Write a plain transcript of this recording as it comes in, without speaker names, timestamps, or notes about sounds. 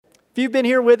you've been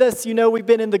here with us, you know we've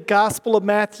been in the Gospel of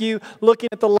Matthew looking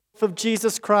at the life of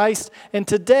Jesus Christ. And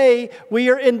today we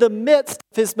are in the midst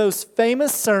of his most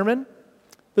famous sermon,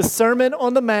 the Sermon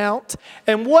on the Mount.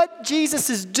 And what Jesus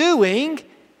is doing,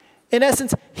 in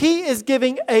essence, he is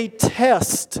giving a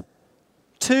test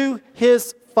to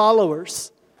his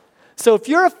followers. So if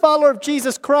you're a follower of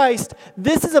Jesus Christ,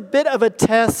 this is a bit of a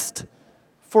test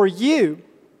for you.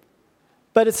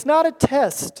 But it's not a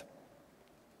test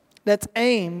that's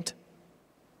aimed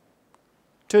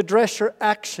to address your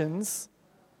actions,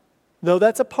 though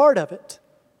that's a part of it.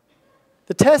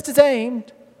 The test is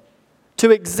aimed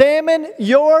to examine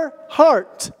your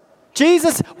heart.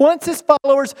 Jesus wants his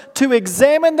followers to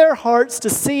examine their hearts to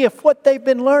see if what they've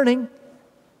been learning,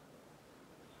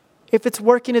 if it's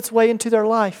working its way into their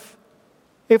life,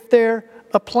 if they're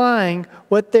applying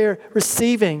what they're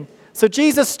receiving. So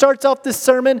Jesus starts off this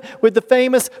sermon with the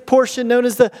famous portion known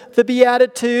as the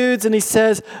Beatitudes, and he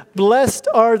says, "Blessed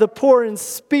are the poor in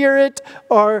spirit,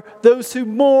 are those who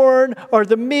mourn, are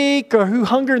the meek, or who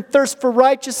hunger and thirst for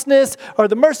righteousness, are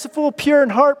the merciful, pure in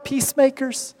heart,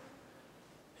 peacemakers."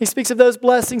 He speaks of those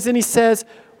blessings, and he says,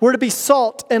 we're to be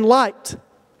salt and light.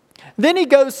 Then he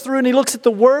goes through and he looks at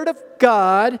the Word of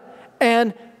God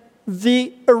and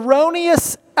the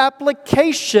erroneous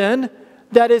application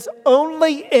that is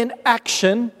only in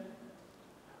action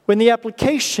when the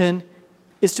application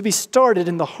is to be started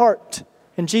in the heart.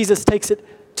 And Jesus takes it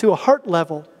to a heart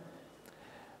level.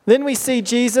 Then we see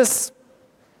Jesus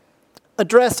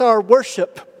address our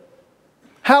worship,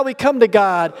 how we come to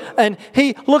God. And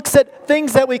he looks at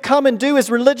things that we come and do as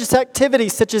religious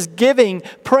activities, such as giving,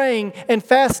 praying, and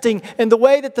fasting. And the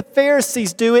way that the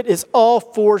Pharisees do it is all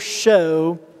for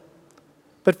show.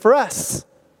 But for us,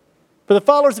 for the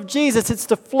followers of Jesus, it's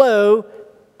to flow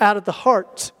out of the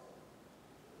heart.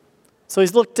 So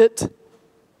he's looked at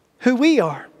who we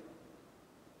are.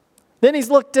 Then he's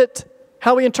looked at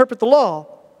how we interpret the law.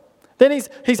 Then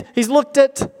he's looked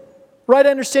at right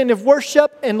understanding of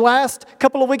worship. And last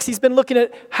couple of weeks, he's been looking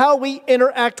at how we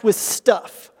interact with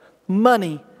stuff,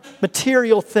 money,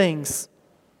 material things.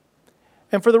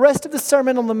 And for the rest of the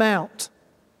Sermon on the Mount,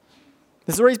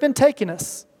 this is where he's been taking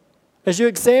us. As you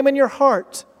examine your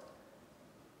heart,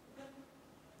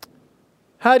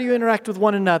 how do you interact with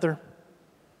one another?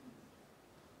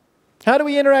 How do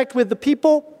we interact with the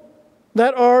people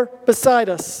that are beside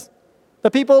us,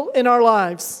 the people in our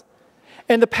lives?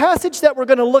 And the passage that we're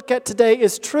going to look at today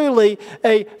is truly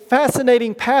a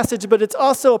fascinating passage, but it's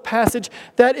also a passage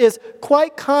that is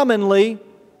quite commonly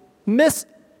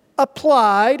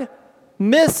misapplied,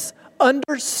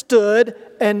 misunderstood,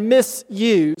 and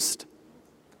misused.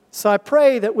 So I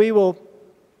pray that we will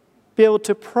be able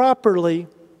to properly,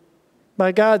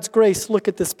 by God's grace, look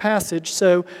at this passage.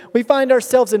 So we find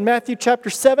ourselves in Matthew chapter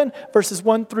 7, verses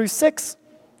 1 through 6.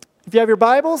 If you have your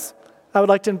Bibles, I would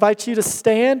like to invite you to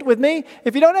stand with me.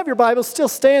 If you don't have your Bibles, still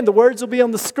stand. The words will be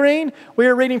on the screen. We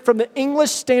are reading from the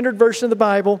English Standard Version of the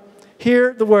Bible.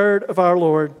 Hear the word of our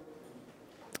Lord.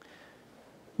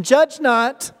 "Judge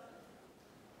not,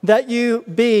 that you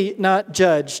be not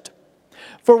judged.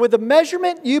 For with the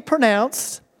measurement you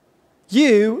pronounce,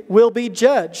 you will be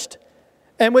judged.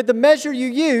 And with the measure you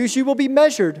use, you will be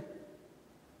measured.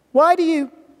 Why do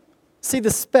you see the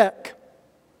speck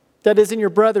that is in your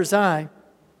brother's eye,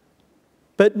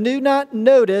 but do not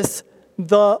notice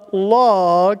the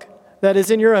log that is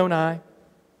in your own eye?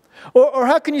 Or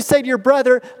how can you say to your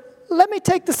brother, 'Let me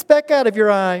take the speck out of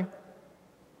your eye,'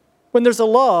 when there's a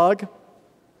log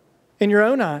in your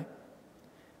own eye?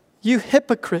 You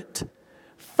hypocrite!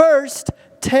 First,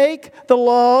 take the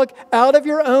log out of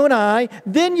your own eye,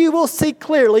 then you will see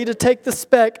clearly to take the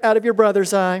speck out of your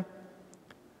brother's eye.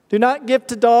 Do not give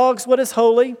to dogs what is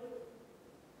holy,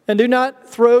 and do not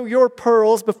throw your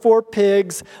pearls before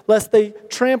pigs, lest they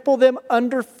trample them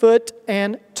underfoot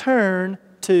and turn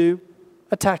to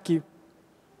attack you."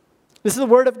 This is the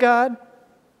word of God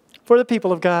for the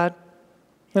people of God.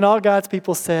 And all God's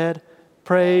people said,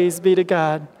 "Praise be to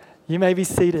God." You may be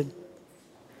seated.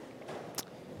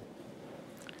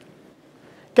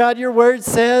 God, your word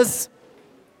says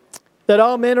that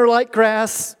all men are like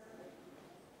grass,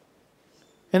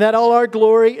 and that all our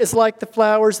glory is like the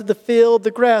flowers of the field.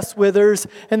 The grass withers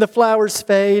and the flowers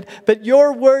fade, but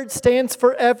your word stands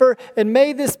forever, and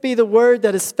may this be the word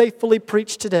that is faithfully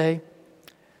preached today.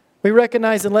 We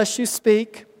recognize unless you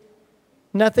speak,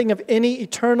 nothing of any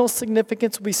eternal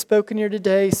significance will be spoken here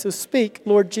today. So speak,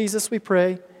 Lord Jesus, we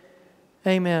pray.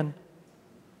 Amen.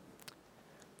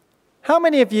 How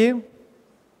many of you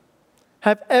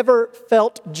have ever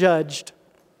felt judged?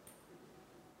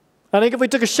 I think if we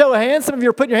took a show of hands, some of you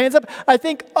are putting your hands up. I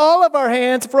think all of our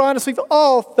hands, if we're honest, we've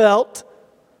all felt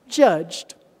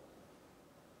judged.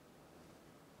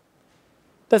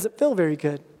 Doesn't feel very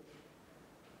good.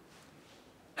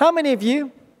 How many of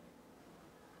you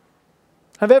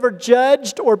have ever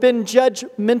judged or been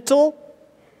judgmental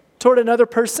toward another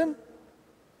person?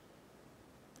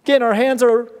 Again, our hands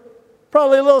are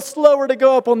probably a little slower to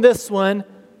go up on this one.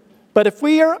 But if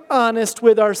we are honest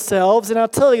with ourselves, and I'll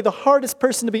tell you, the hardest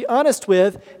person to be honest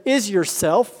with is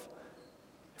yourself.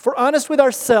 If we're honest with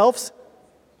ourselves,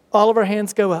 all of our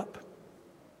hands go up.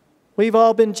 We've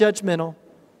all been judgmental.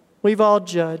 We've all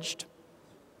judged.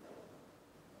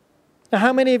 Now,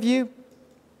 how many of you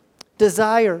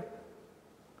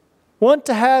want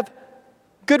to have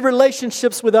good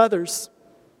relationships with others?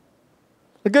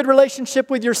 A good relationship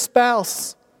with your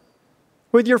spouse,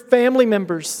 with your family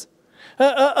members,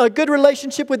 a good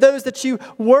relationship with those that you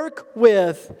work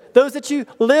with, those that you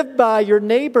live by, your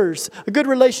neighbors, a good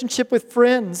relationship with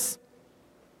friends.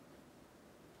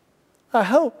 I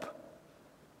hope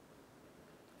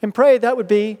and pray that would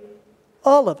be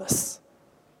all of us.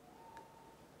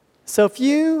 So if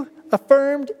you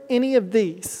affirmed any of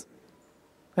these,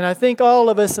 and I think all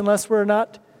of us, unless we're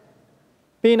not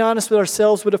being honest with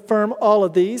ourselves, would affirm all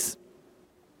of these.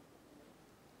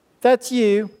 If that's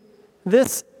you,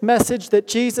 this message that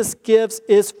Jesus gives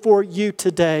is for you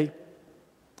today.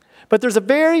 But there's a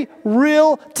very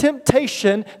real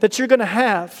temptation that you're going to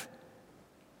have.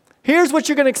 Here's what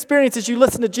you're going to experience as you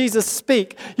listen to Jesus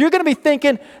speak. You're going to be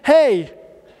thinking, hey,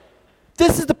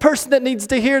 this is the person that needs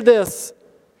to hear this.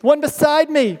 The one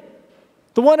beside me.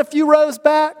 The one a few rows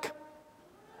back.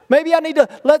 Maybe I need to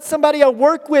let somebody I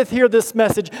work with hear this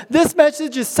message. This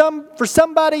message is for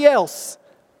somebody else.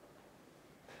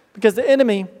 Because the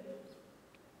enemy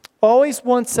always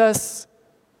wants us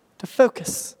to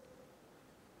focus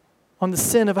on the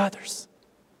sin of others.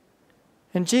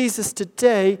 And Jesus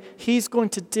today, He's going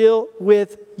to deal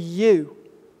with you.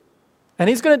 And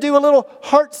He's going to do a little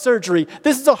heart surgery.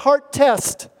 This is a heart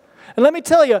test. And let me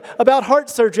tell you about heart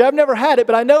surgery. I've never had it,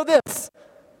 but I know this.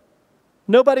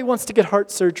 Nobody wants to get heart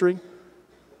surgery.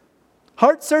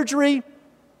 Heart surgery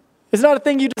is not a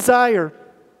thing you desire.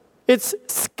 It's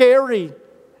scary.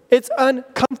 It's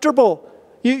uncomfortable.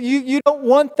 You don't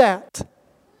want that.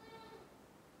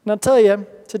 And I'll tell you,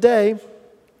 today,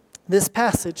 this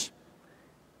passage,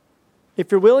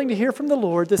 if you're willing to hear from the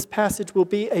Lord, this passage will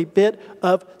be a bit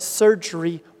of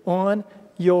surgery on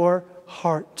your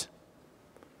heart.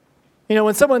 You know,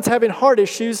 when someone's having heart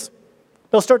issues,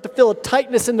 they'll start to feel a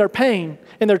tightness in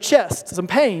their chest, some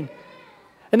pain.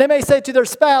 And they may say to their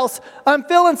spouse, I'm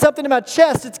feeling something in my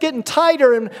chest. It's getting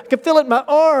tighter and I can feel it in my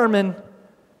arm. And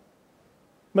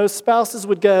most spouses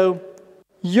would go,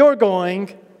 you're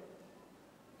going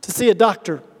to see a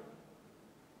doctor.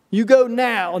 You go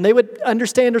now. And they would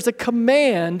understand there's a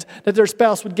command that their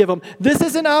spouse would give them. This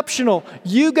isn't optional.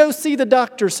 You go see the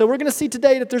doctor. So we're going to see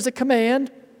today that there's a command.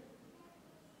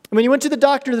 And when you went to the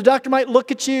doctor might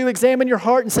look at you, examine your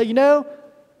heart, and say, you know,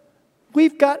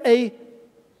 we've got a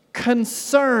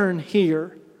concern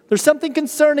here. There's something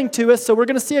concerning to us, so we're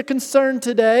going to see a concern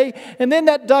today. And then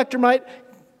that doctor might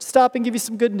stop and give you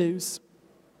some good news.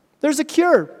 There's a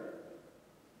cure.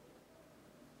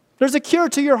 There's a cure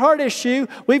to your heart issue.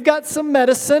 We've got some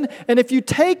medicine, and if you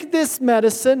take this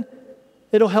medicine,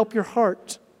 it'll help your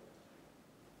heart.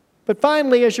 But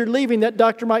finally, as you're leaving, that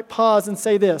doctor might pause and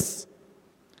say this.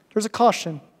 There's a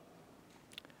caution.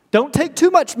 Don't take too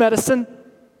much medicine.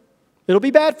 It'll be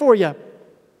bad for you.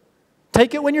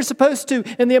 Take it when you're supposed to,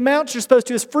 and the amounts you're supposed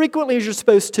to, as frequently as you're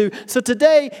supposed to. So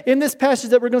today, in this passage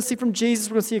that we're going to see from Jesus,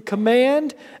 we're going to see a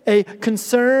command, a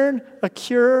concern, a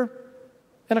cure,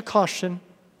 and a caution.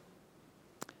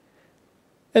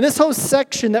 And this whole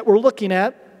section that we're looking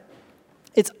at,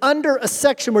 it's under a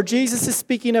section where Jesus is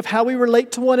speaking of how we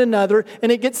relate to one another, and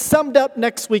it gets summed up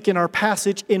next week in our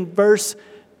passage in verse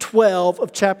 12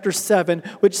 of chapter 7,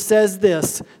 which says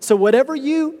this, so whatever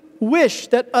you wish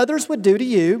that others would do to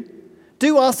you,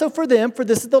 do also for them, for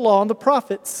this is the law and the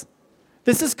prophets.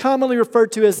 This is commonly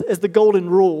referred to as the golden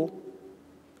rule.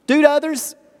 Do to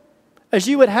others as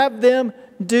you would have them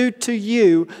do to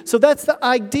you. So that's the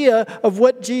idea of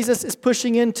what Jesus is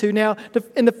pushing into. Now,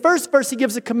 in the first verse, He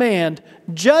gives a command,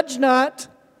 judge not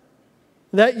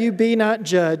that you be not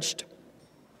judged.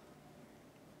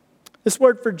 This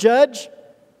word for judge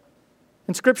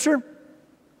in Scripture,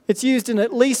 it's used in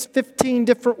at least 15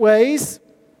 different ways.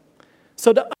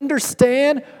 So to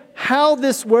understand how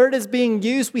this word is being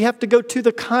used, we have to go to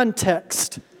the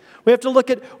context. We have to look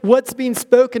at what's being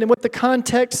spoken and what the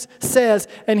context says.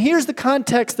 And here's the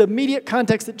context, the immediate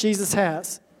context that Jesus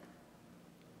has.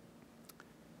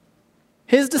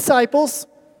 His disciples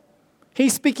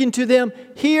He's speaking to them,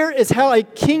 here is how a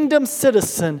kingdom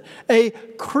citizen, a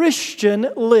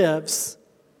Christian, lives.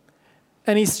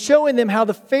 And he's showing them how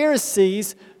the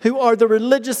Pharisees, who are the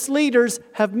religious leaders,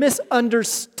 have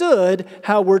misunderstood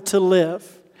how we're to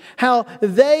live. How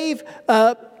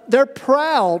they're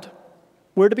proud.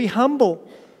 We're to be humble.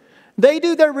 They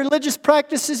do their religious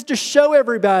practices to show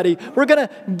everybody. We're going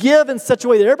to give in such a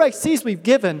way that everybody sees we've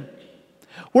given.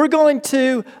 We're going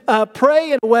to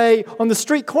pray in a way on the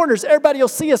street corners. Everybody will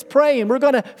see us praying. We're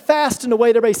going to fast in a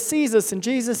way that everybody sees us. And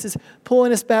Jesus is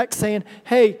pulling us back saying,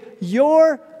 hey,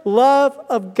 your love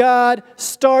of God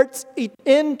starts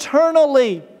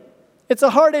internally. It's a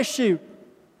heart issue.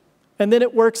 And then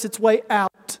it works its way out.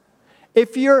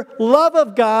 If your love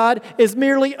of God is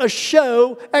merely a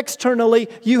show externally,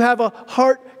 you have a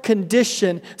heart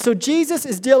condition. So Jesus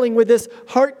is dealing with this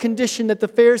heart condition that the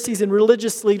Pharisees and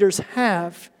religious leaders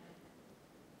have.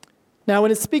 Now,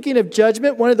 when it's speaking of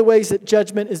judgment, one of the ways that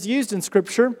judgment is used in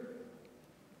Scripture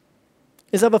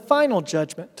is of a final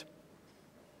judgment.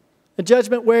 A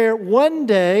judgment where one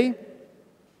day,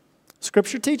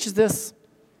 Scripture teaches this,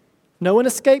 no one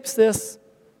escapes this,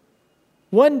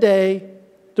 one day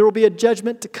there will be a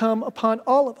judgment to come upon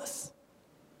all of us.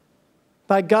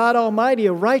 By God Almighty,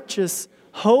 a righteous,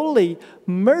 holy,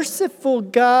 merciful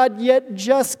God, yet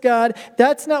just God.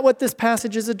 That's not what this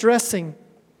passage is addressing.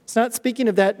 It's not speaking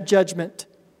of that judgment.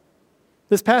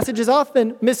 This passage is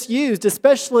often misused,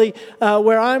 especially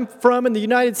where I'm from in the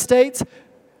United States.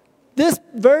 This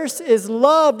verse is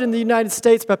loved in the United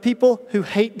States by people who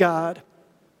hate God.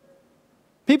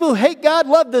 People who hate God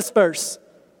love this verse.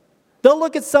 They'll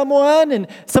look at someone and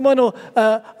someone will,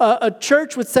 a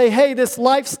church would say, hey, this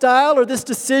lifestyle or this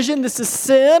decision, this is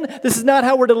sin. This is not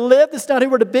how we're to live. This is not who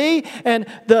we're to be. And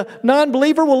the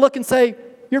non-believer will look and say,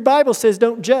 your Bible says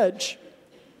don't judge.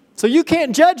 So you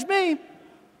can't judge me.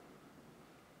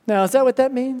 Now, is that what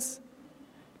that means?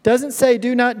 It doesn't say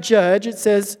do not judge. It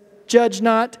says judge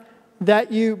not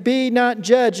that you be not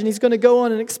judged. And he's going to go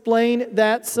on and explain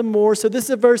that some more. So this is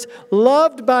a verse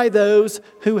loved by those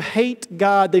who hate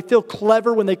God. They feel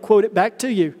clever when they quote it back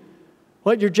to you.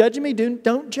 What, you're judging me?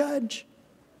 Don't judge.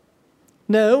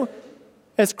 No,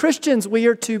 as Christians, we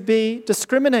are to be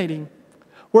discriminating.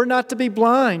 We're not to be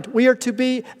blind. We are to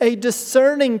be a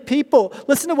discerning people.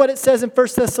 Listen to what it says in 1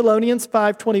 Thessalonians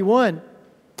 5:21.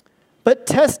 But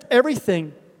test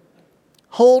everything.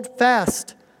 Hold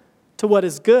fast to what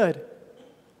is good.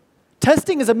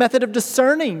 Testing is a method of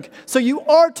discerning. So you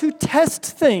are to test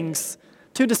things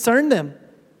to discern them.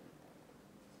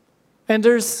 And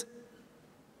there's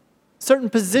certain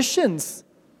positions,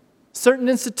 certain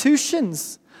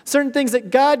institutions, certain things that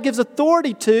God gives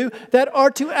authority to that are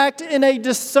to act in a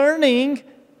discerning,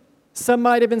 some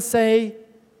might even say,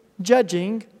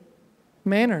 judging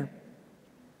manner.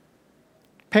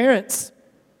 Parents,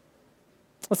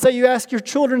 let's say you ask your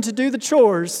children to do the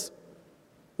chores.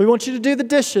 We want you to do the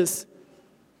dishes,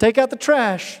 take out the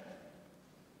trash,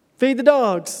 feed the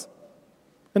dogs,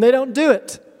 and they don't do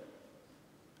it.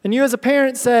 And you as a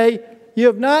parent say, you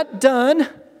have not done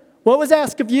what was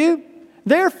asked of you,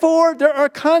 therefore there are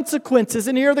consequences,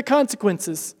 and here are the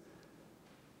consequences.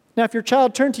 Now if your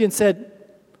child turned to you and said,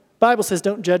 Bible says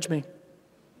don't judge me.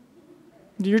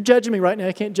 You're judging me right now,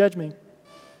 you can't judge me.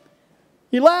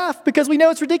 You laugh because we know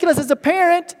it's ridiculous as a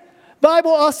parent.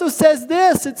 Bible also says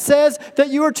this. It says that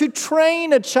you are to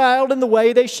train a child in the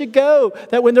way they should go,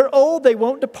 that when they're old, they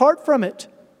won't depart from it.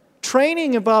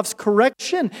 Training involves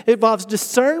correction. It involves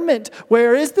discernment.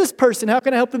 Where is this person? How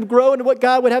can I help them grow into what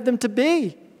God would have them to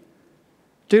be?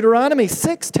 Deuteronomy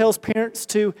 6 tells parents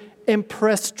to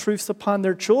impress truths upon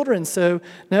their children. So,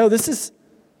 no, this is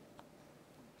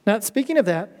not speaking of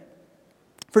that.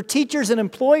 For teachers and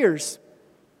employers,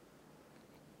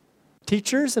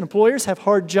 teachers and employers have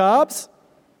hard jobs.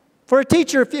 For a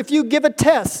teacher, if you give a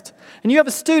test and you have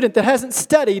a student that hasn't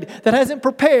studied, that hasn't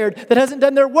prepared, that hasn't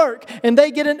done their work, and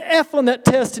they get an F on that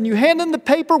test and you hand them the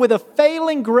paper with a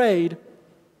failing grade, and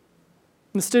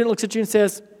the student looks at you and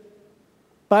says,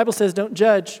 Bible says don't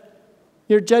judge.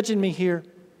 You're judging me here.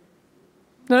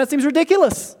 Now that seems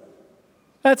ridiculous.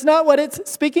 That's not what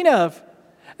it's speaking of.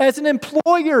 As an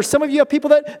employer, some of you have people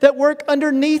that work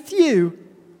underneath you.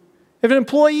 If an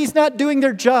employee is not doing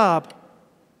their job,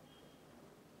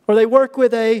 or they work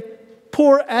with a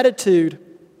poor attitude,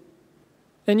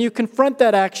 and you confront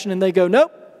that action and they go,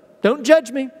 nope, don't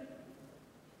judge me.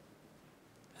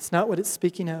 That's not what it's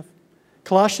speaking of.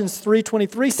 Colossians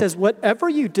 3:23 says, whatever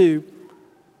you do,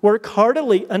 work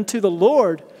heartily unto the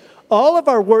Lord. All of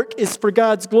our work is for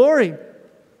God's glory.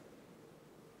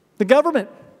 The government.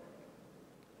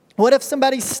 What if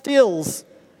somebody steals?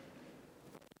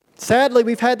 Sadly,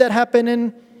 we've had that happen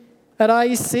in at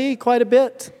IEC quite a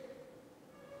bit.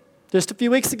 Just a few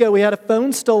weeks ago, we had a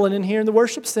phone stolen in here in the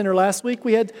worship center. Last week,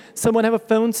 we had someone have a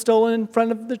phone stolen in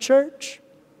front of the church.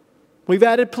 We've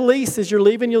added police. As you're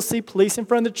leaving, you'll see police in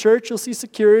front of the church. You'll see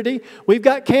security. We've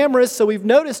got cameras, so we've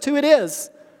noticed who it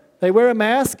is. They wear a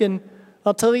mask, and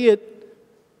I'll tell you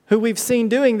who we've seen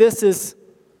doing this is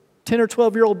 10 or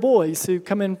 12-year-old boys who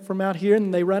come in from out here,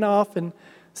 and they run off. And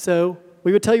so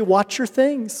we would tell you, watch your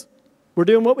things. We're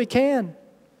doing what we can.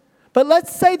 But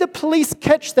let's say the police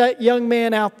catch that young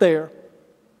man out there.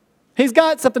 He's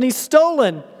got something. He's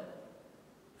stolen.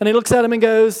 And he looks at him and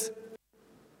goes,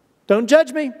 "Don't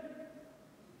judge me.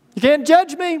 You can't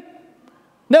judge me."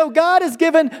 No, God has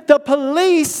given the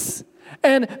police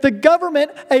and the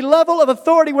government a level of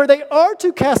authority where they are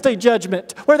to cast a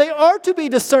judgment, where they are to be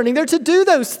discerning. They're to do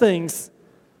those things.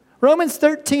 Romans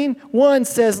 13:1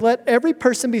 says, "Let every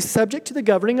person be subject to the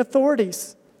governing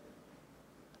authorities."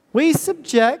 We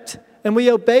subject and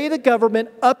we obey the government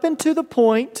up until the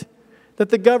point that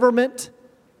the government,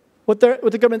 what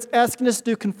the government's asking us to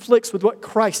do, conflicts with what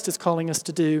Christ is calling us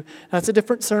to do. That's a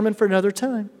different sermon for another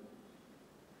time.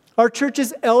 Our church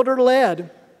is elder-led.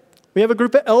 We have a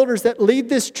group of elders that lead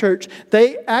this church.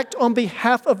 They act on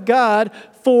behalf of God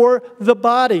for the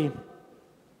body.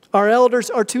 Our elders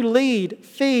are to lead,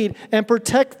 feed, and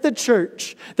protect the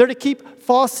church. They're to keep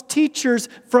false teachers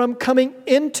from coming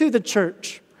into the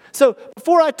church. So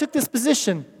before I took this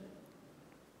position,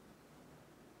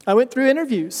 I went through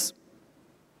interviews.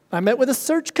 I met with a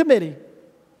search committee.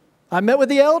 I met with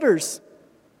the elders.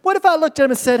 What if I looked at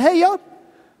them and said, "Hey, y'all,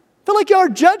 I feel like y'all are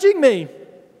judging me.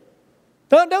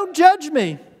 Don't judge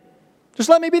me. Just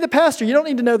let me be the pastor. You don't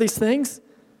need to know these things."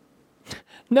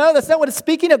 No, that's not what it's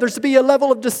speaking of. There's to be a level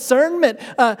of discernment.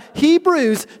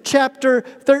 Hebrews chapter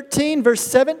 13, verse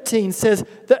 17 says,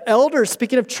 the elders,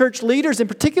 speaking of church leaders in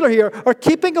particular here, are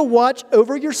keeping a watch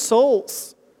over your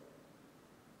souls.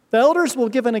 The elders will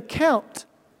give an account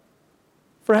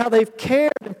for how they've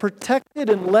cared and protected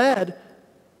and led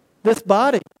this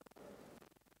body.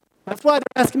 That's why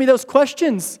they're asking me those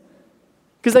questions.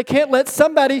 Because they can't let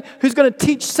somebody who's going to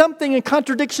teach something in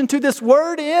contradiction to this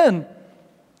word in.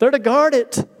 They're to guard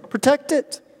it, protect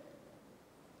it.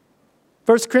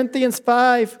 1 Corinthians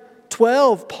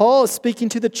 5:12, Paul is speaking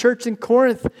to the church in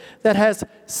Corinth that has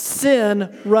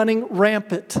sin running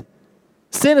rampant.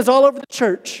 Sin is all over the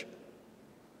church,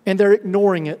 and they're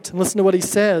ignoring it. And listen to what he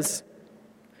says.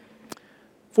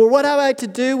 "For what have I to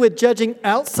do with judging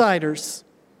outsiders?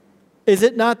 Is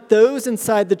it not those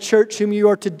inside the church whom you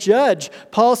are to judge?"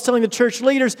 Paul's telling the church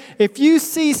leaders, if you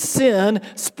see sin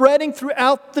spreading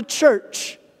throughout the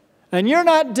church and you're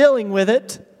not dealing with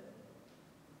it,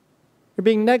 you're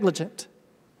being negligent.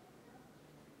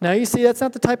 Now you see, that's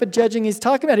not the type of judging he's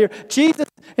talking about here. Jesus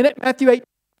in Matthew 8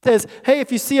 says, hey,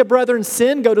 if you see a brother in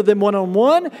sin, go to them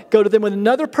one-on-one, go to them with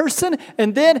another person,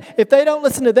 and then if they don't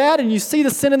listen to that and you see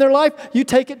the sin in their life, you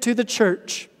take it to the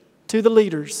church, to the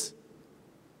leaders.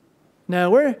 Now,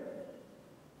 we're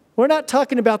not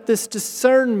talking about this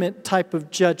discernment type of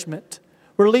judgment,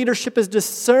 where leadership is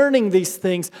discerning these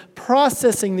things,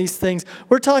 processing these things.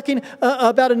 We're talking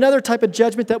about another type of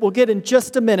judgment that we'll get in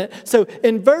just a minute. So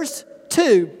in verse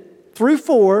 2 through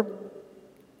 4,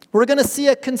 we're going to see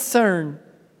a concern.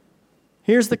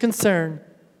 Here's the concern.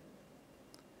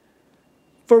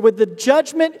 "For with the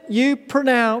judgment you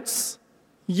pronounce,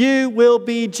 you will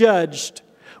be judged.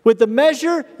 With the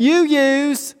measure you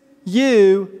use,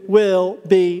 you will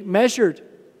be measured."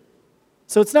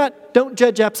 So it's not, don't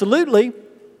judge absolutely.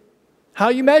 How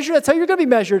you measure, that's how you're going to be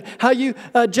measured. How you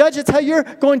judge, that's how you're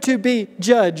going to be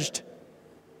judged.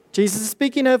 Jesus is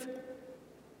speaking of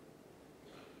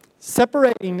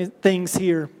separating things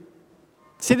here.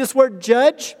 See this word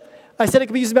judge? I said it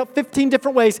can be used about 15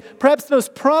 different ways. Perhaps the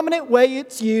most prominent way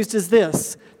it's used is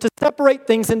this, to separate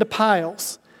things into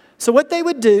piles. So what they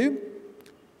would do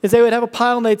is they would have a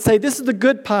pile and they'd say, this is the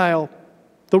good pile,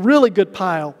 the really good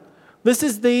pile. This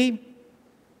is the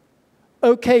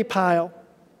okay pile.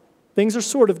 Things are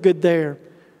sort of good there.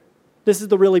 This is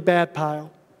the really bad pile.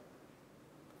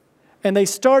 And they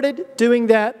started doing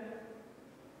that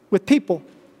with people.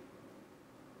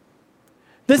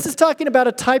 This is talking about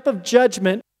a type of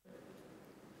judgment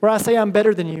where I say I'm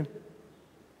better than you.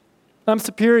 I'm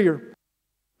superior.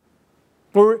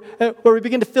 Where we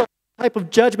begin to feel that type of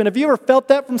judgment. Have you ever felt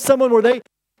that from someone where they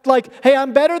like, hey,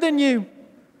 I'm better than you?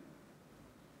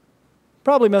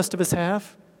 Probably most of us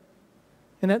have.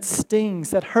 And that stings,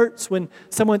 that hurts when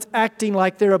someone's acting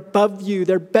like they're above you,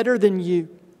 they're better than you.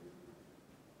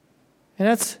 And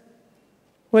that's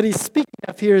What he's speaking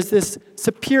of here is this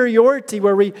superiority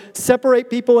where we separate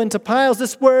people into piles.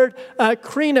 This word,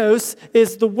 krinos,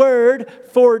 is the word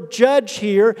for judge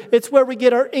here. It's where we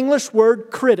get our English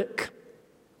word critic.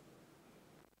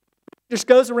 Just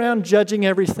goes around judging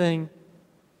everything.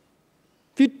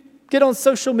 If you get on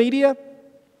social media,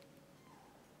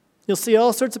 you'll see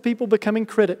all sorts of people becoming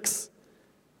critics.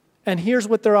 And here's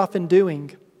what they're often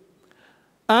doing.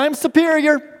 I'm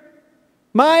superior.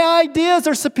 My ideas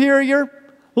are superior.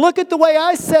 Look at the way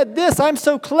I said this. I'm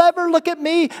so clever. Look at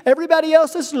me. Everybody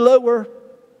else is lower.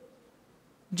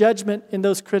 Judgment in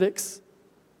those critics.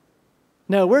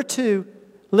 No, we're to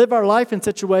live our life in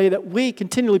such a way that we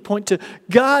continually point to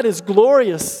God is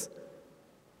glorious.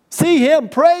 See Him,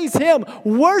 praise Him,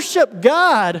 worship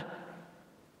God.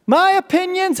 My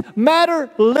opinions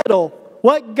matter little.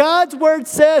 What God's Word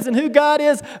says and who God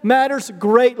is matters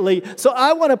greatly. So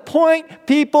I want to point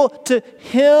people to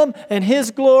Him and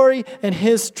His glory and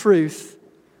His truth.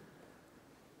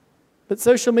 But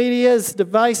social media is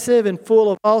divisive and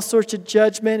full of all sorts of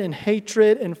judgment and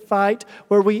hatred and fight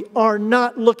where we are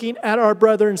not looking at our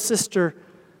brother and sister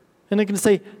and they can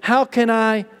say, how can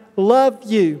I love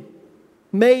you,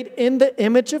 made in the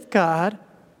image of God,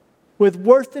 with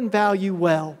worth and value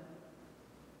well?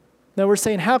 Now we're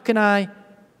saying, how can I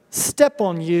step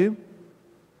on you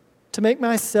to make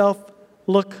myself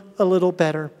look a little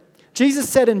better? Jesus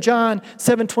said in John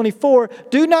 7:24,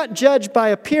 do not judge by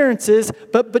appearances,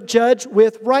 but judge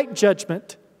with right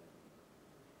judgment.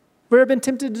 Have you ever been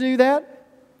tempted to do that?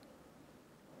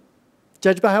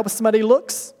 Judge by how somebody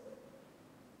looks.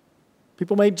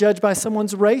 People may judge by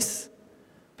someone's race.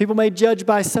 People may judge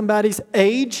by somebody's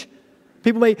age.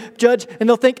 People may judge and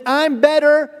they'll think, I'm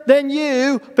better than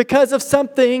you because of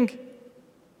something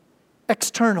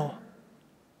external.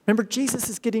 Remember, Jesus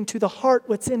is getting to the heart,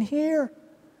 what's in here.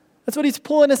 That's what He's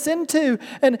pulling us into.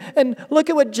 And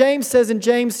look at what James says in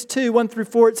James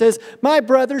 2:1-4. It says, my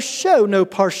brothers, show no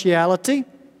partiality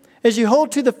as you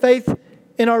hold to the faith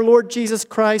in our Lord Jesus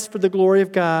Christ for the glory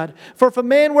of God. For if a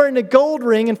man wearing a gold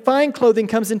ring and fine clothing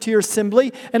comes into your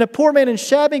assembly, and a poor man in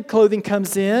shabby clothing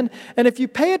comes in, and if you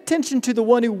pay attention to the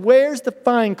one who wears the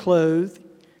fine clothes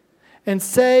and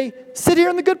say, sit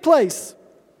here in the good place,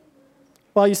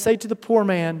 while you say to the poor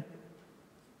man,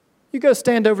 you go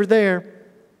stand over there,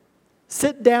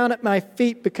 sit down at my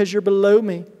feet because you're below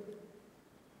me.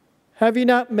 Have you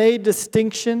not made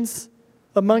distinctions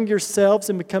among yourselves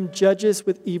and become judges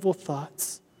with evil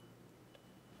thoughts?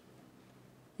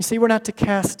 You see, we're not to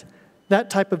cast that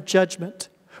type of judgment.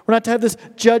 We're not to have this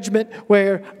judgment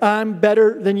where I'm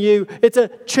better than you. It's a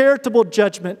charitable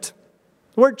judgment.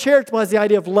 The word charitable has the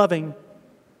idea of loving.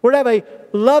 We're to have a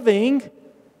loving,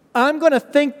 I'm going to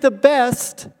think the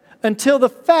best until the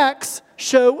facts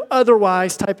show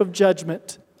otherwise type of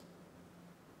judgment.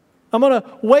 I'm going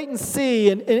to wait and see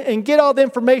and get all the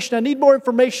information. I need more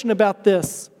information about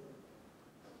this.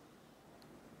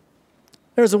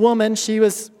 There's a woman, she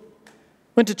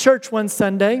went to church one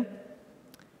Sunday,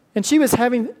 and she was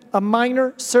having a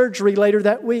minor surgery later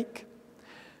that week.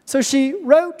 So she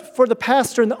wrote for the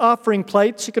pastor in the offering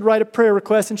plate. She could write a prayer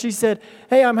request, and she said,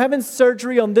 hey, I'm having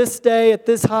surgery on this day at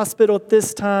this hospital at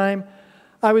this time.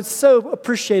 I would so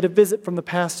appreciate a visit from the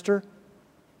pastor.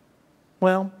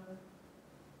 Well,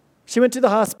 she went to the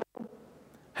hospital,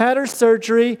 had her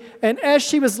surgery, and as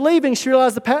she was leaving, she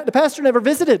realized the pastor never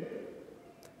visited.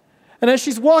 And as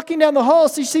she's walking down the hall,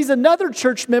 she sees another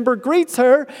church member, greets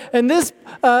her, and this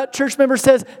church member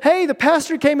says, hey, the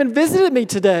pastor came and visited me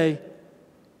today.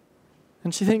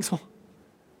 And she thinks, well,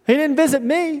 he didn't visit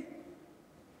me.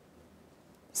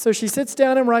 So she sits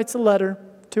down and writes a letter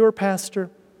to her pastor.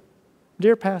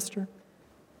 Dear pastor,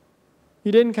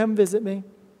 you didn't come visit me.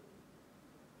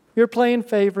 You're playing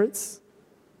favorites.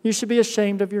 You should be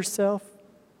ashamed of yourself.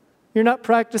 You're not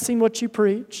practicing what you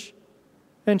preach.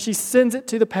 And she sends it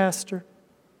to the pastor.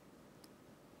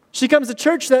 She comes to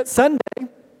church that Sunday,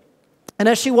 and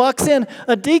as she walks in,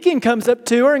 a deacon comes up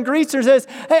to her and greets her and says,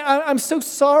 hey, I'm so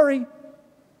sorry.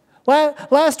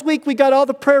 Last week we got all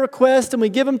the prayer requests and we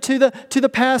give them to the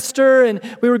pastor, and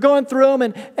we were going through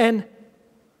them, and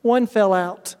one fell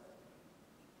out.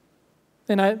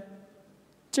 And I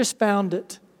just found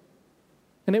it.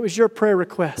 And it was your prayer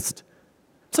request.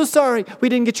 So sorry we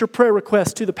didn't get your prayer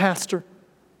request to the pastor.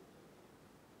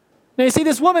 Now you see,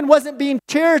 this woman wasn't being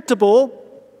charitable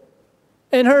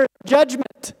in her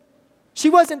judgment. She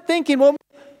wasn't thinking, well,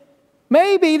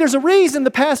 maybe there's a reason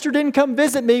the pastor didn't come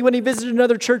visit me when he visited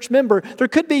another church member. There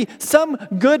could be some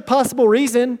good possible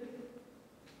reason.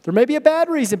 There may be a bad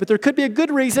reason, but there could be a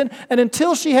good reason. And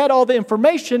until she had all the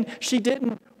information, she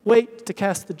didn't wait to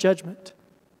cast the judgment.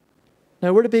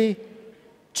 Now we're to be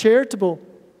charitable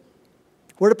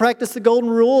We're to practice the golden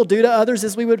rule, do to others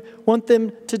as we would want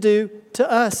them to do to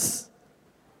us.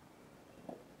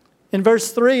 In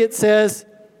verse 3 it says,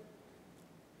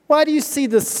 why do you see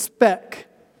the speck?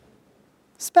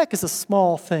 Speck is a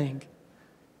small thing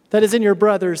that is in your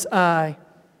brother's eye,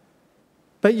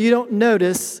 but you don't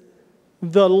notice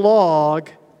the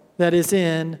log that is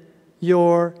in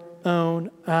your own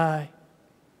eye.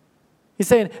 He's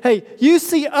saying, hey, you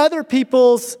see other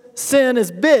people's sin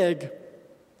as big,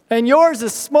 and yours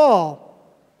is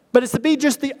small, but it's to be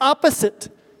just the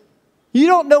opposite. You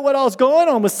don't know what all's going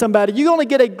on with somebody. You only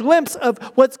get a glimpse of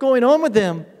what's going on with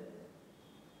them.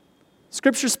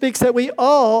 Scripture speaks that we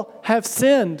all have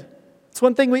sinned. It's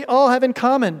one thing we all have in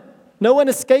common. No one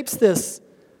escapes this.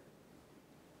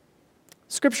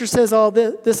 Scripture says all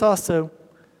this also.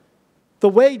 The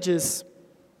wages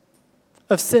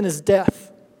of sin is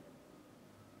death.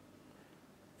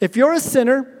 If you're a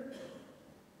sinner,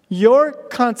 your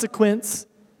consequence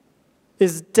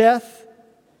is death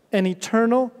and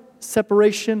eternal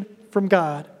separation from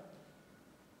God.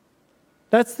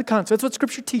 That's the consequence. That's what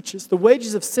Scripture teaches. The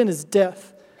wages of sin is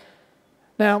death.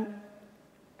 Now,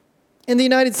 in the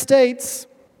United States,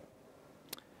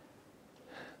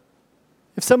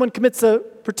 if someone commits a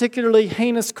particularly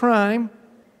heinous crime,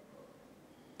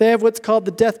 they have what's called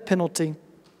the death penalty.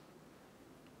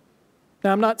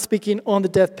 Now, I'm not speaking on the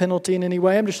death penalty in any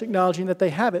way. I'm just acknowledging that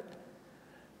they have it.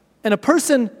 And a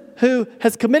person who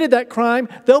has committed that crime,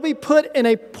 they'll be put in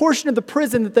a portion of the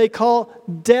prison that they call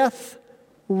death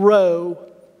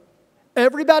row.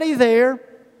 Everybody there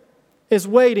is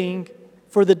waiting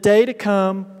for the day to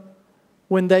come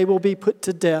when they will be put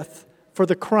to death for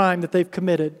the crime that they've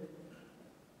committed.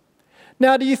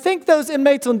 Now, do you think those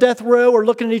inmates on death row are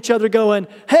looking at each other going,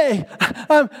 hey,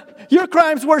 your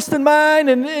crime's worse than mine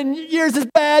and yours is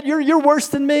bad, you're worse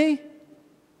than me?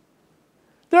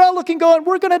 They're all looking going,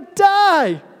 we're going to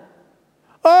die.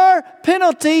 Our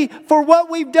penalty for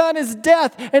what we've done is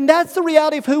death. And that's the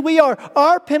reality of who we are.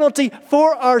 Our penalty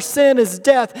for our sin is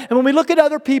death. And when we look at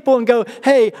other people and go,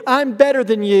 hey, I'm better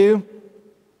than you,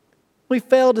 we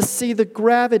fail to see the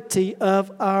gravity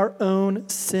of our own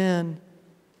sin.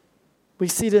 We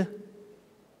seek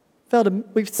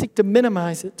to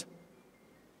minimize it.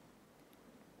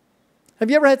 Have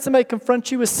you ever had somebody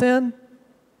confront you with sin?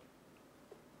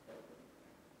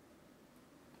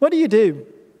 What do?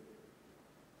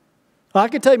 Well, I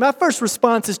can tell you my first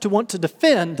response is to want to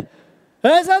defend.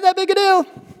 It's not that big a deal.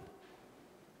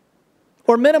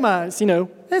 Or minimize,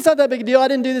 it's not that big a deal. I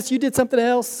didn't do this, you did something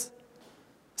else.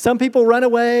 Some people run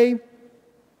away,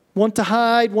 want to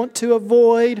hide, want to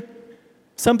avoid.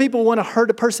 Some people want to hurt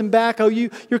a person back. Oh,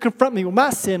 you're confronting me with my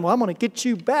sin. Well, I'm going to get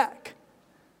you back.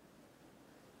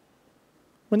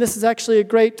 When this is actually a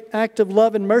great act of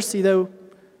love and mercy, though,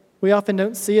 we often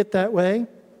don't see it that way.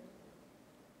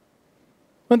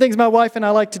 One of the things my wife and I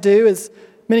like to do is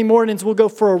many mornings we'll go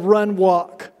for a run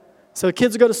walk. So the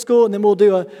kids will go to school and then we'll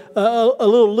do a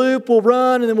little loop, we'll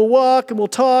run and then we'll walk and we'll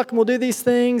talk and we'll do these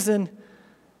things. And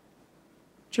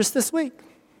just this week,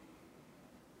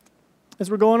 as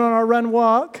we're going on our run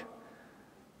walk,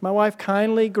 my wife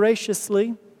kindly,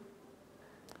 graciously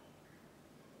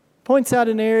points out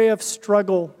an area of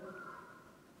struggle.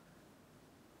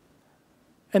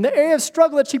 And the area of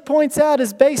struggle that she points out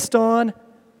is based on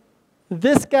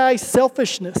this guy's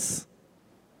selfishness.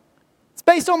 It's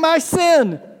based on my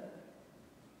sin.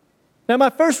 Now,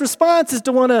 my first response is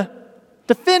to want to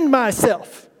defend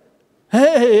myself.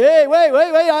 Hey,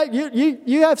 wait,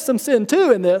 you have some sin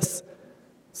too in this.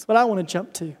 That's what I want to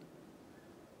jump to.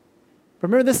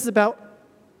 Remember, this is about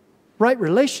right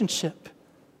relationship,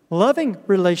 loving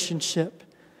relationship.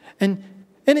 And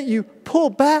in it, you pull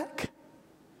back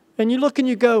and you look and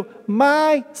you go,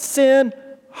 my sin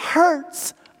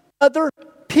hurts other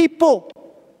people.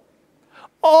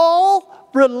 All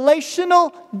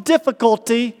relational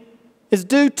difficulty is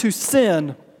due to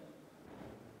sin.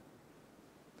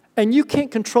 And you can't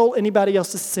control anybody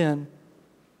else's sin.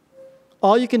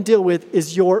 All you can deal with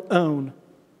is your own.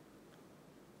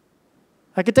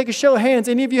 I could take a show of hands.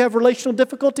 Any of you have relational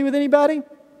difficulty with anybody?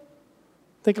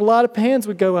 I think a lot of hands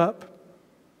would go up.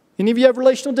 Any of you have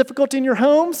relational difficulty in your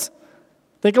homes?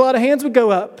 I think a lot of hands would go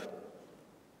up.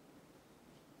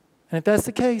 And if that's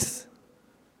the case,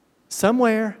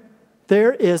 somewhere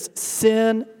there is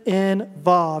sin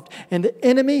involved. And the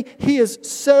enemy, he is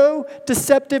so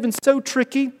deceptive and so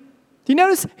tricky. Do you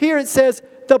notice here it says,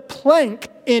 the plank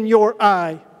in your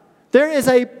eye. There is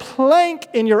a plank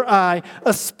in your eye,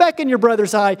 a speck in your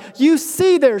brother's eye. You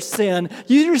see their sin.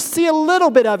 You just see a little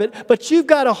bit of it, but you've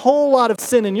got a whole lot of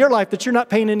sin in your life that you're not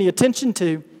paying any attention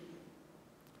to.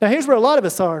 Now, here's where a lot of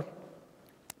us are.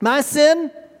 My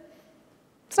sin,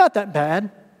 It's not that bad. I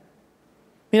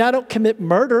mean, I don't commit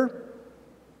murder.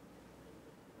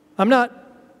 I'm not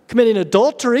committing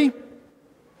adultery.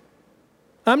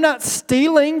 I'm not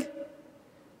stealing.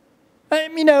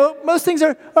 Most things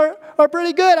are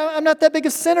pretty good. I'm not that big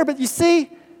a sinner. But you see,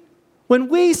 when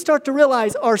we start to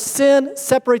realize our sin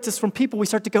separates us from people, we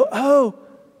start to go, oh,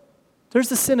 there's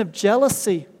the sin of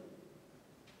jealousy.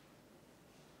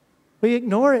 We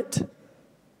ignore it.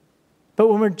 But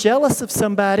when we're jealous of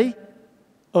somebody,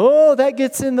 oh, that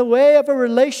gets in the way of a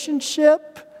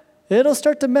relationship. It'll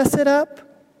start to mess it up.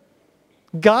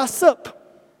 Gossip.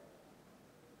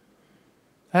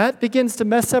 That begins to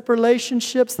mess up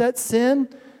relationships, that sin.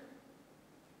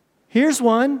 Here's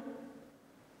one.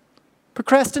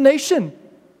 Procrastination.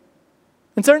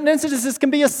 In certain instances, this can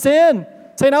be a sin.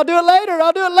 Saying, I'll do it later,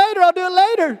 I'll do it later, I'll do it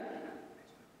later.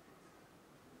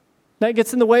 That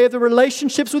gets in the way of the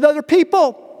relationships with other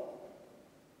people.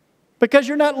 Because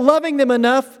you're not loving them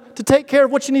enough to take care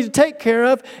of what you need to take care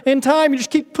of. In time, you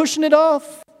just keep pushing it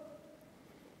off.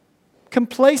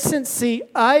 Complacency,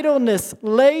 idleness,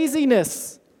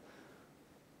 laziness.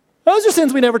 Those are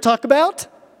sins we never talk about.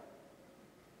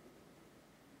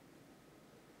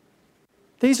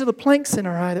 These are the planks in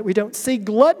our eye that we don't see.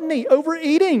 Gluttony,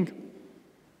 overeating.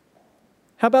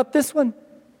 How about this one?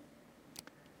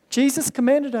 Jesus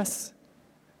commanded us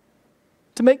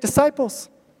to make disciples,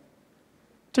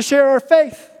 to share our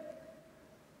faith.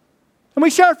 And we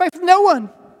share our faith with no one.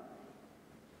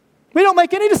 We don't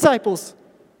make any disciples.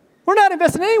 We're not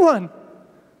investing in anyone.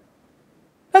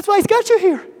 That's why He's got you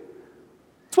here.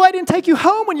 That's why He didn't take you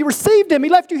home when you received Him. He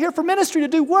left you here for ministry to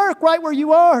do work right where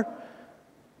you are.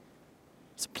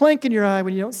 There's a plank in your eye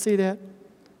when you don't see that.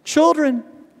 Children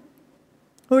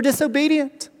who are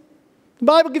disobedient. The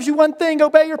Bible gives you one thing,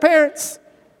 obey your parents.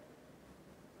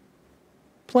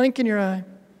 Plank in your eye.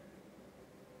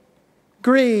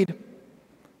 Greed.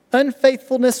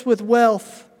 Unfaithfulness with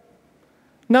wealth.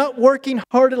 Not working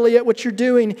heartily at what you're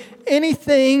doing.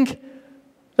 Anything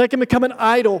that can become an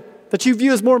idol that you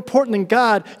view as more important than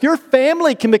God. Your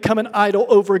family can become an idol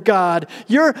over God.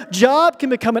 Your job can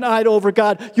become an idol over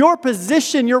God. Your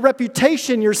position, your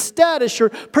reputation, your status, your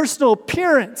personal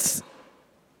appearance.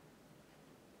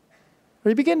 Are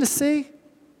you beginning to see?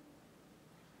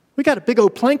 We got a big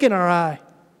old plank in our eye.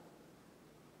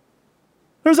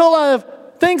 There's a lot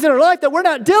of things in our life that we're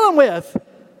not dealing with.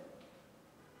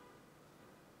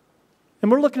 And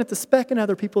we're looking at the speck in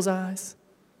other people's eyes.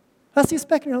 I see a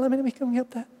speck in your eye. Let me come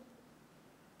help that.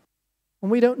 When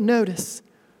we don't notice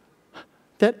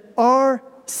that our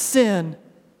sin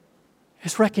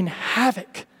is wreaking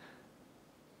havoc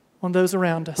on those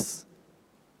around us.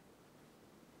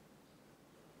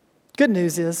 Good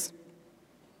news is,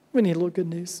 we need a little good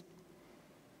news.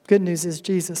 Good news is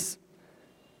Jesus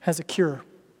has a cure.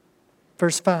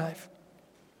 Verse 5.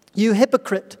 You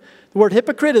hypocrite. The word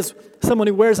hypocrite is someone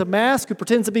who wears a mask, who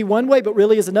pretends to be one way but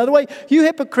really is another way. You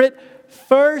hypocrite,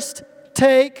 first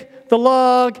take the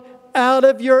log out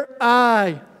of your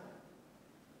eye.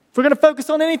 If we're going to focus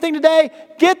on anything today,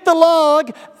 get the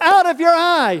log out of your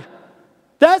eye.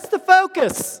 That's the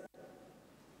focus.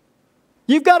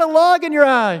 You've got a log in your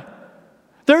eye.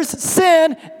 There's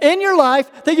sin in your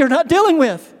life that you're not dealing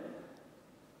with.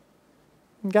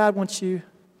 And God wants you,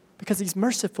 because He's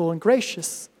merciful and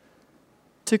gracious,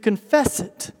 to confess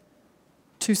it,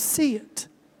 to see it,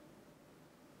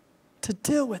 to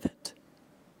deal with it.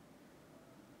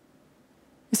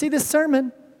 You see, this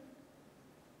sermon,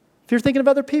 if you're thinking of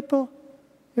other people,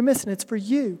 you're missing it. It's for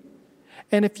you.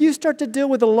 And if you start to deal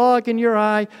with the log in your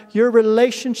eye, your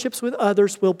relationships with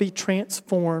others will be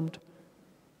transformed.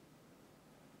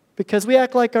 Because we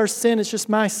act like our sin is just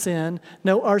my sin.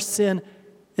 No, our sin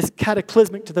is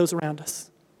cataclysmic to those around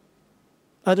us.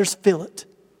 Others feel it.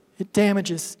 It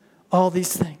damages all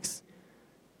these things.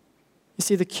 You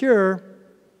see, the cure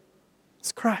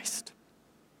is Christ.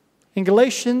 In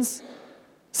Galatians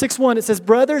 6:1, it says,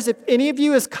 brothers, if any of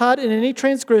you is caught in any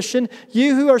transgression,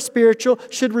 you who are spiritual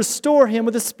should restore him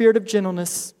with a spirit of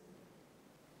gentleness.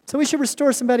 So we should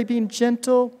restore somebody being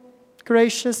gentle,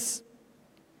 gracious.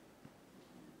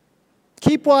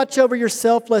 Keep watch over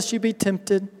yourself lest you be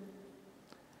tempted.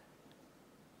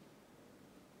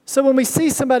 So when we see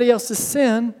somebody else's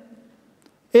sin,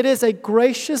 it is a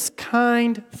gracious,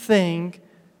 kind thing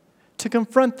to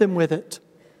confront them with it.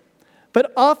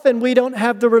 But often we don't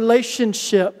have the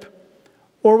relationship,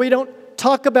 or we don't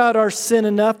talk about our sin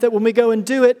enough that when we go and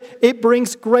do it, it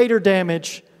brings greater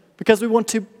damage because we want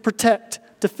to protect,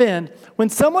 defend. When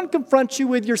someone confronts you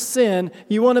with your sin,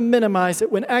 you want to minimize it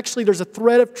when actually there's a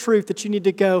thread of truth that you need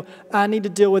to go, I need to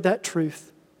deal with that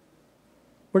truth.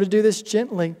 We're to do this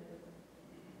gently.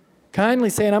 Kindly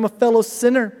saying, I'm a fellow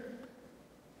sinner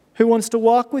who wants to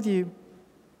walk with you.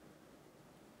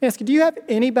 I ask you, do you have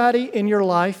anybody in your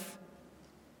life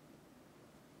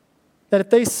that if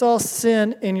they saw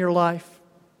sin in your life,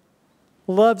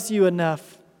 loves you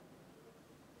enough,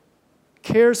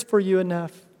 cares for you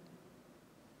enough,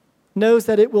 knows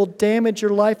that it will damage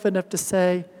your life enough to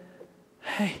say,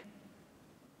 hey,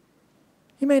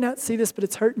 you may not see this, but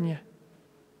it's hurting you.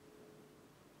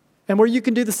 And where you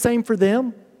can do the same for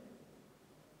them?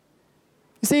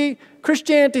 You see,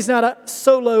 Christianity is not a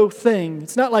solo thing.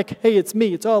 It's not like, hey, it's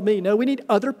me, it's all me. No, we need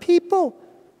other people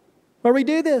where we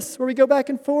do this, where we go back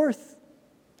and forth.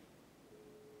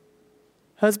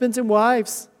 Husbands and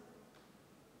wives,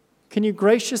 can you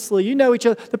graciously, you know each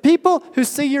other. The people who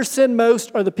see your sin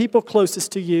most are the people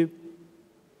closest to you.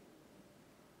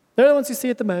 They're the ones who see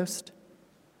it the most.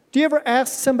 Do you ever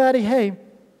ask somebody, hey,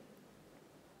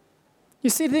 you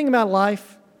see anything about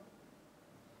life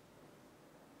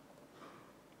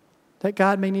that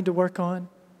God may need to work on?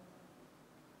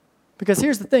 Because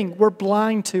here's the thing, we're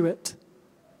blind to it.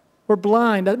 We're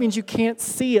blind. That means you can't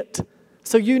see it.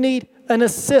 So you need an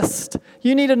assist.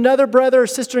 You need another brother or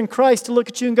sister in Christ to look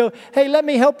at you and go, hey, let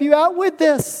me help you out with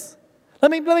this.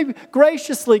 Let me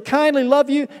graciously, kindly love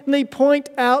you, and let me point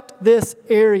out this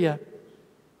area.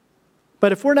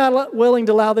 But if we're not willing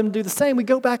to allow them to do the same, we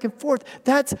go back and forth.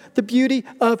 That's the beauty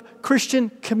of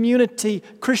Christian community,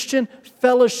 Christian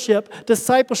fellowship,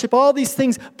 discipleship. All these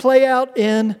things play out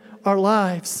in our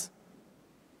lives.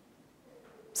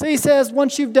 So he says,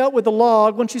 once you've dealt with the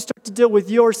log, once you start to deal with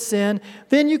your sin,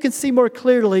 then you can see more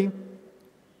clearly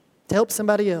to help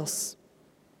somebody else.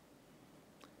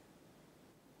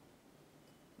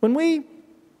 When we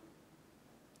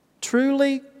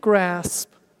truly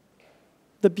grasp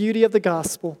the beauty of the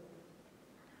gospel,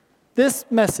 this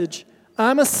message,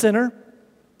 I'm a sinner,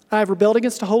 I have rebelled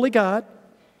against a holy God,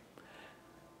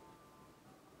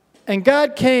 and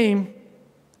God came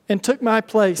and took my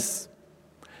place.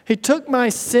 He took my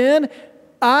sin.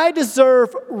 I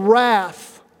deserve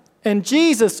wrath. And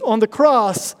Jesus on the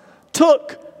cross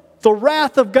took the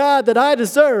wrath of God that I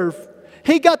deserve.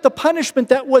 He got the punishment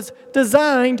that was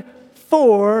designed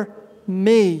for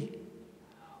me.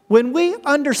 When we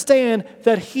understand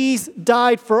that He's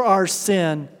died for our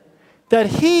sin, that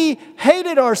He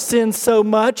hated our sin so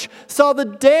much, saw the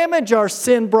damage our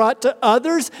sin brought to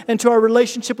others and to our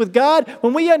relationship with God,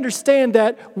 when we understand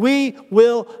that, we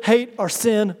will hate our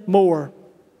sin more.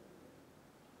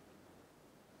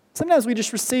 Sometimes we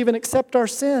just receive and accept our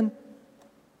sin.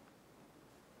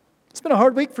 It's been a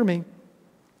hard week for me,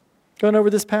 going over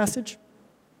this passage.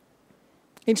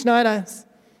 Each night I was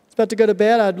about to go to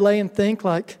bed, I'd lay and think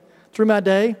like through my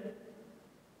day,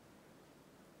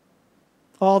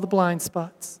 all the blind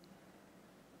spots,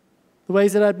 the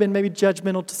ways that I'd been maybe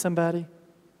judgmental to somebody,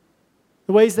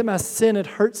 the ways that my sin had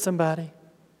hurt somebody.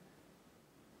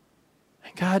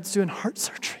 And God's doing heart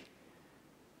surgery.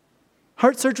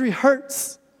 Heart surgery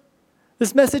hurts.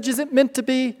 This message isn't meant to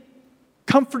be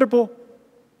comfortable.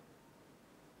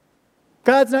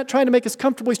 God's not trying to make us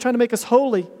comfortable. He's trying to make us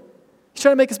holy. He's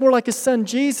trying to make us more like His Son,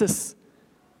 Jesus.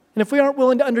 And if we aren't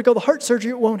willing to undergo the heart surgery,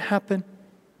 it won't happen.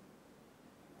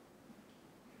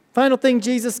 Final thing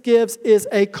Jesus gives is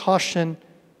a caution.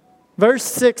 Verse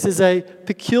 6 is a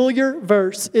peculiar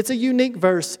verse. It's a unique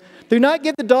verse. Do not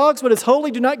give the dogs what is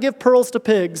holy. Do not give pearls to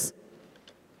pigs.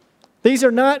 These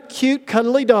are not cute,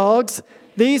 cuddly dogs.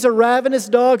 These are ravenous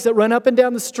dogs that run up and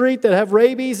down the street that have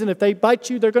rabies, and if they bite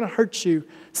you, they're going to hurt you.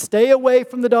 Stay away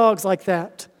from the dogs like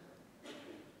that.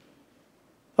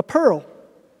 A pearl.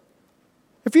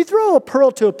 If you throw a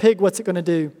pearl to a pig, what's it going to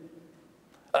do?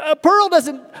 A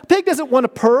pig doesn't want a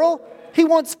pearl. He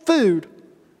wants food.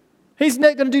 He's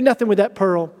not going to do nothing with that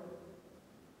pearl.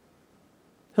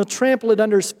 He'll trample it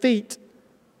under his feet.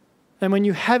 And when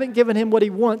you haven't given him what he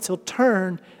wants, he'll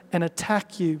turn and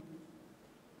attack you.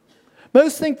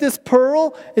 Most think this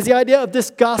pearl is the idea of this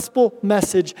gospel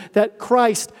message that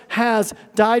Christ has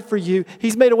died for you.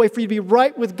 He's made a way for you to be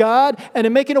right with God. And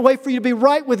in making a way for you to be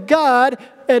right with God,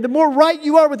 and the more right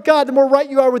you are with God, the more right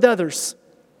you are with others.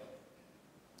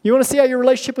 You want to see how your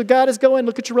relationship with God is going?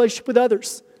 Look at your relationship with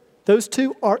others. Those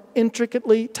two are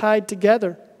intricately tied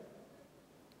together.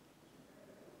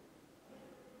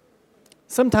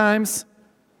 Sometimes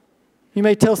you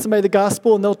may tell somebody the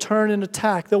gospel and they'll turn and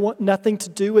attack. They'll want nothing to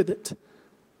do with it.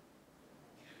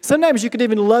 Sometimes you could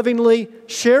even lovingly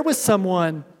share with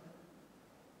someone,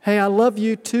 hey, I love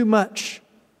you too much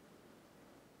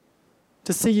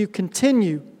to see you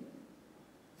continue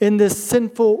in this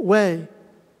sinful way.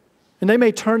 And they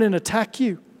may turn and attack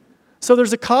you. So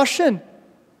there's a caution.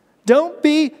 Don't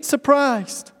be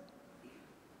surprised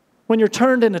when you're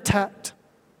turned and attacked.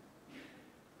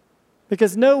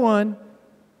 Because no one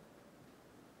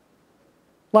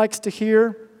likes to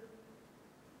hear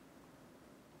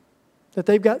that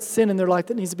they've got sin in their life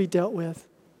that needs to be dealt with.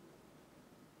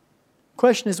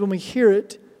 Question is, when we hear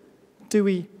it, do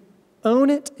we own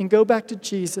it and go back to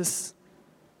Jesus?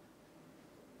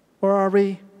 Or are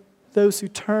we those who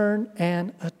turn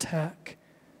and attack?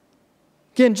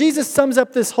 Again, Jesus sums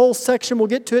up this whole section. We'll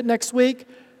get to it next week.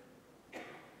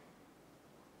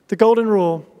 The golden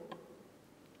rule.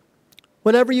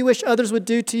 Whatever you wish others would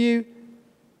do to you,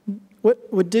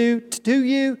 what would do to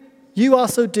you, you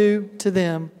also do to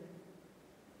them.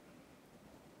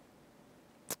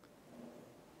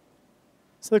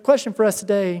 So the question for us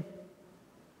today,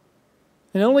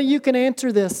 and only you can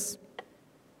answer this.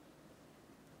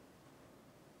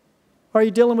 Are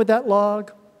you dealing with that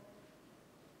log?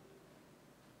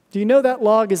 Do you know that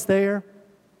log is there?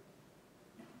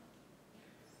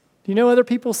 Do you know other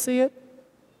people see it?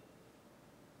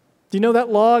 Do you know that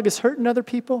log is hurting other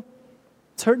people?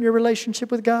 It's hurting your relationship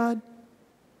with God?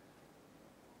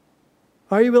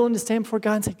 Are you willing to stand before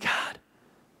God and say, God,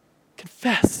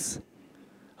 confess.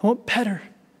 I want better.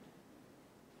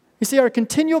 You see, our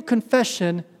continual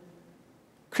confession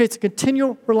creates a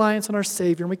continual reliance on our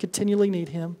Savior, and we continually need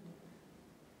Him.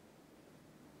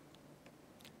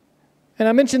 And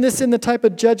I mentioned this in the type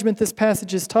of judgment this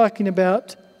passage is talking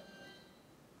about.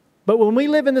 But when we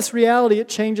live in this reality, it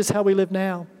changes how we live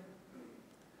now.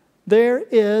 There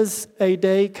is a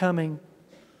day coming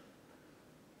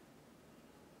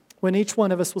when each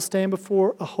one of us will stand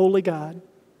before a holy God,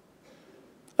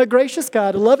 a gracious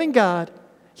God, a loving God,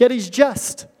 yet He's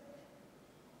just.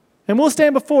 And we'll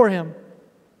stand before Him.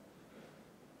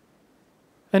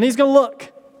 And He's going to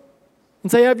look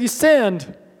and say, have you sinned?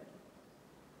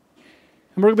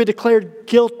 And we're going to be declared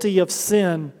guilty of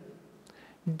sin.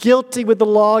 Guilty with the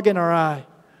log in our eye.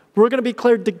 We're going to be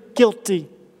declared guilty.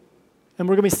 And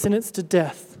we're going to be sentenced to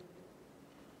death.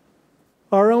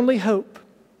 Our only hope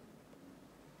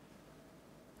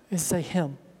is to say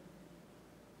Him.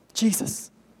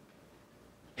 Jesus.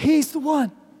 He's the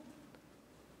one.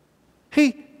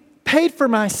 He paid for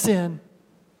my sin.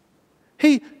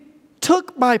 He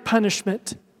took my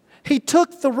punishment. He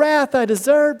took the wrath I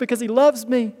deserved because He loves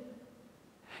me.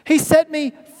 He set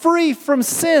me free from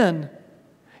sin.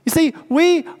 You see,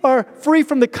 we are free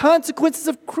from the consequences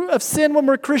of sin when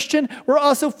we're Christian. We're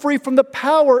also free from the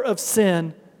power of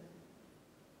sin.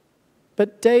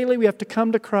 But daily we have to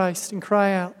come to Christ and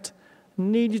cry out, I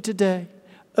need you today.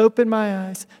 Open my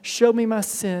eyes. Show me my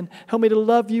sin. Help me to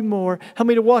love you more. Help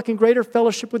me to walk in greater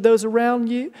fellowship with those around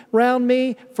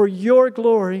me for your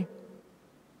glory.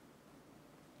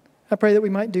 I pray that we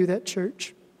might do that,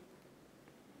 church.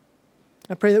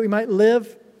 I pray that we might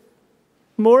live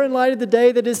more in light of the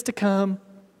day that is to come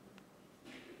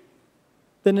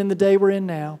than in the day we're in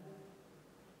now.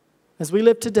 As we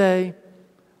live today,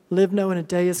 live knowing a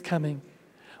day is coming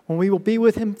when we will be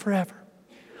with Him forever.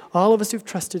 All of us who've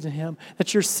trusted in Him,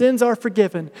 that your sins are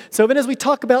forgiven. So even as we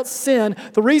talk about sin,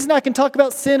 the reason I can talk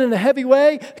about sin in a heavy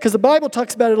way, because the Bible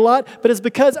talks about it a lot, but it's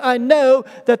because I know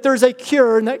that there's a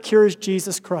cure, and that cure is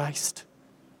Jesus Christ.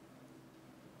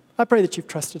 I pray that you've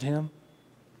trusted Him.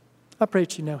 I pray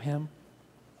that you know Him.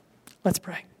 Let's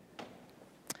pray.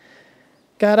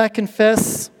 God, I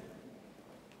confess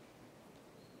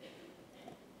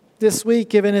this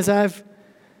week, even as I've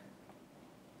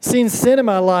seen sin in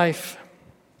my life,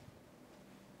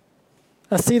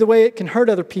 I see the way it can hurt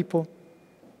other people,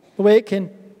 the way it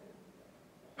can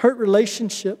hurt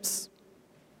relationships,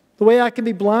 the way I can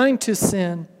be blind to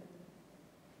sin.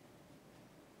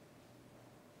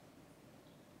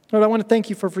 Lord, I want to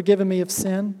thank you for forgiving me of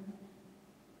sin.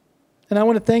 And I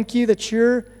want to thank you that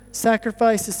your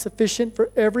sacrifice is sufficient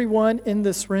for everyone in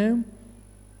this room.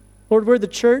 Lord, we're the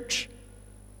church.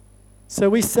 So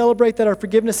we celebrate that our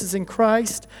forgiveness is in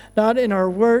Christ, not in our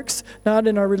works, not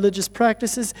in our religious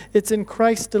practices. It's in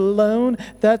Christ alone.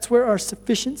 That's where our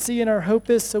sufficiency and our hope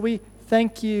is. So we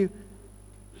thank you.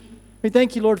 We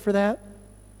thank you, Lord, for that.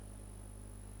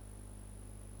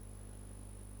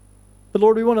 But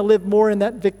Lord, we want to live more in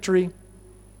that victory.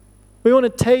 We want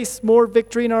to taste more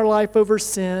victory in our life over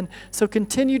sin. So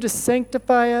continue to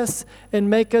sanctify us and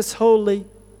make us holy.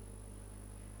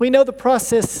 We know the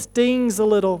process stings a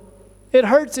little. It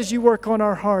hurts as you work on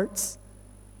our hearts.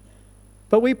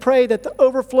 But we pray that the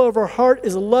overflow of our heart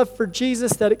is a love for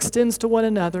Jesus that extends to one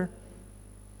another.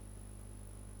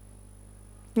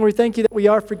 And we thank you that we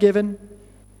are forgiven.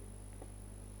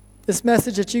 This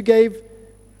message that you gave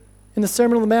in the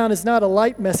Sermon on the Mount is not a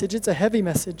light message, it's a heavy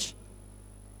message.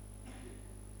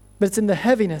 But it's in the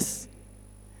heaviness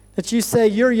That you say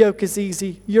your yoke is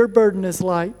easy, your burden is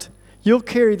light. You'll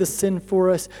carry the sin for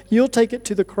us. You'll take it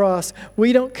to the cross.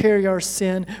 We don't carry our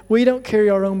sin. We don't carry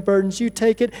our own burdens. You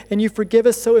take it and you forgive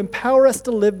us. So empower us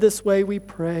to live this way, we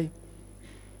pray.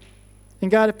 And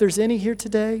God, if there's any here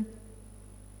today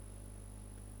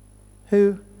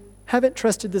who haven't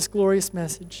trusted this glorious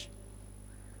message,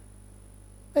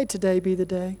 may today be the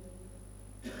day.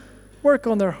 Work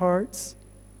on their hearts.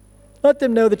 Let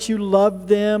them know that you love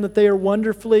them, that they are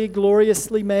wonderfully,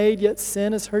 gloriously made, yet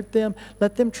sin has hurt them.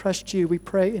 Let them trust you, we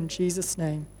pray in Jesus'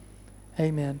 name.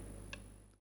 Amen.